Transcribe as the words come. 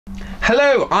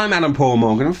Hello, I'm Adam Paul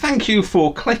Morgan and thank you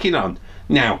for clicking on.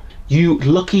 Now, you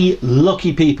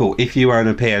lucky people, if you own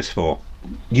a PS4,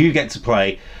 you get to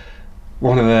play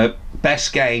one of the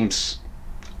best games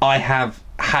I have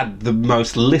had the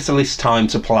most littlest time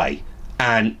to play.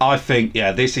 And I think,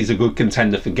 yeah, this is a good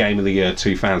contender for Game of the Year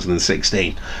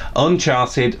 2016.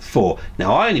 Uncharted 4.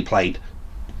 Now, I only played,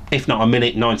 if not a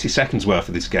minute, 90 seconds worth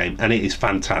of this game, and it is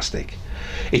fantastic.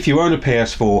 If you own a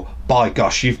PS4, by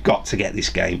gosh, you've got to get this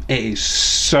game. It is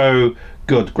so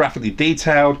good, graphically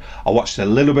detailed. I watched a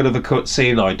little bit of a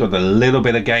cutscene. I done a little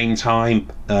bit of game time.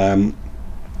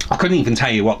 I couldn't even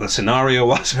tell you what the scenario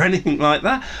was or anything like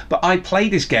that, but I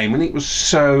played this game and it was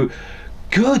so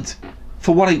good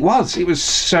for what it was. It was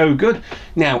so good.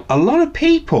 Now, a lot of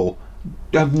people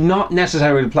have not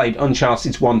necessarily played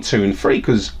Uncharted 1, 2 and 3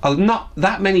 because not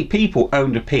that many people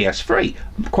owned a PS3.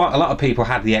 Quite a lot of people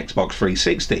had the Xbox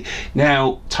 360.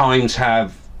 Now, times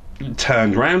have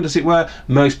turned around, as it were.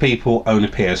 Most people own a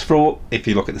PS4 if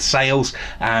you look at the sales,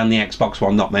 and the Xbox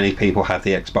One, not many people have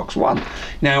the Xbox One.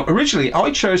 Now, originally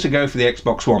I chose to go for the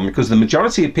Xbox One because the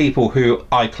majority of people who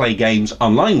I play games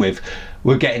online with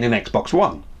were getting an Xbox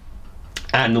One,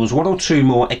 and there was one or two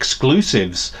more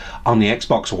exclusives on the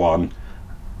Xbox One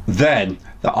then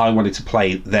that I wanted to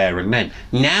play there and then.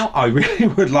 Now I really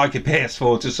would like a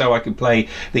PS4 just so I can play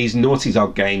these Naughty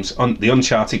Dog games on the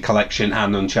Uncharted collection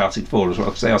and Uncharted 4 as well,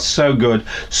 because they are so good,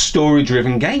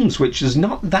 story-driven games, which there's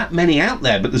not that many out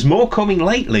there, but there's more coming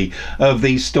lately of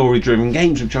these story-driven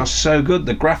games which are so good.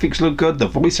 The graphics look good, the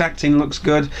voice acting looks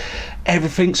good,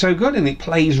 everything's so good, and it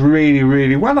plays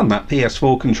really well on that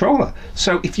PS4 controller.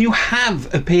 So if you have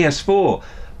a PS4,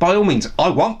 by all means,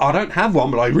 I don't have one,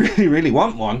 but I really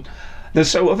want one. There's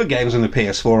so other games on the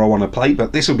PS4 I want to play,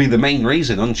 but this will be the main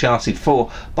reason, Uncharted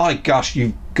 4. By gosh,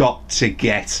 you've got to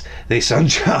get this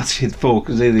Uncharted 4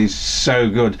 because it is so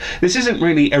good. This isn't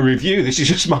really a review, this is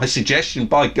just my suggestion.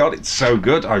 By God, it's so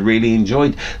good. I really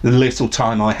enjoyed the little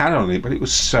time I had on it, but it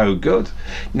was so good.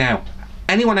 Now,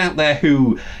 anyone out there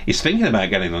who is thinking about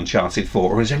getting Uncharted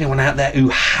 4, or is anyone out there who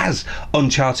has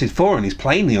Uncharted 4 and is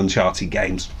playing the Uncharted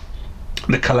games,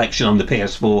 the collection on the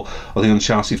PS4 or the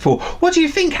Uncharted 4, what do you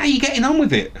think? How are you getting on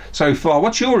with it so far?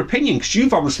 What's your opinion? Because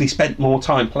you've obviously spent more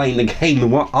time playing the game than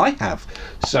what I have.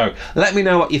 So let me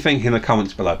know what you think in the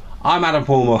comments below. I'm Adam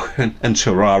Paul Morgan, and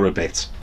ta-ra a bit.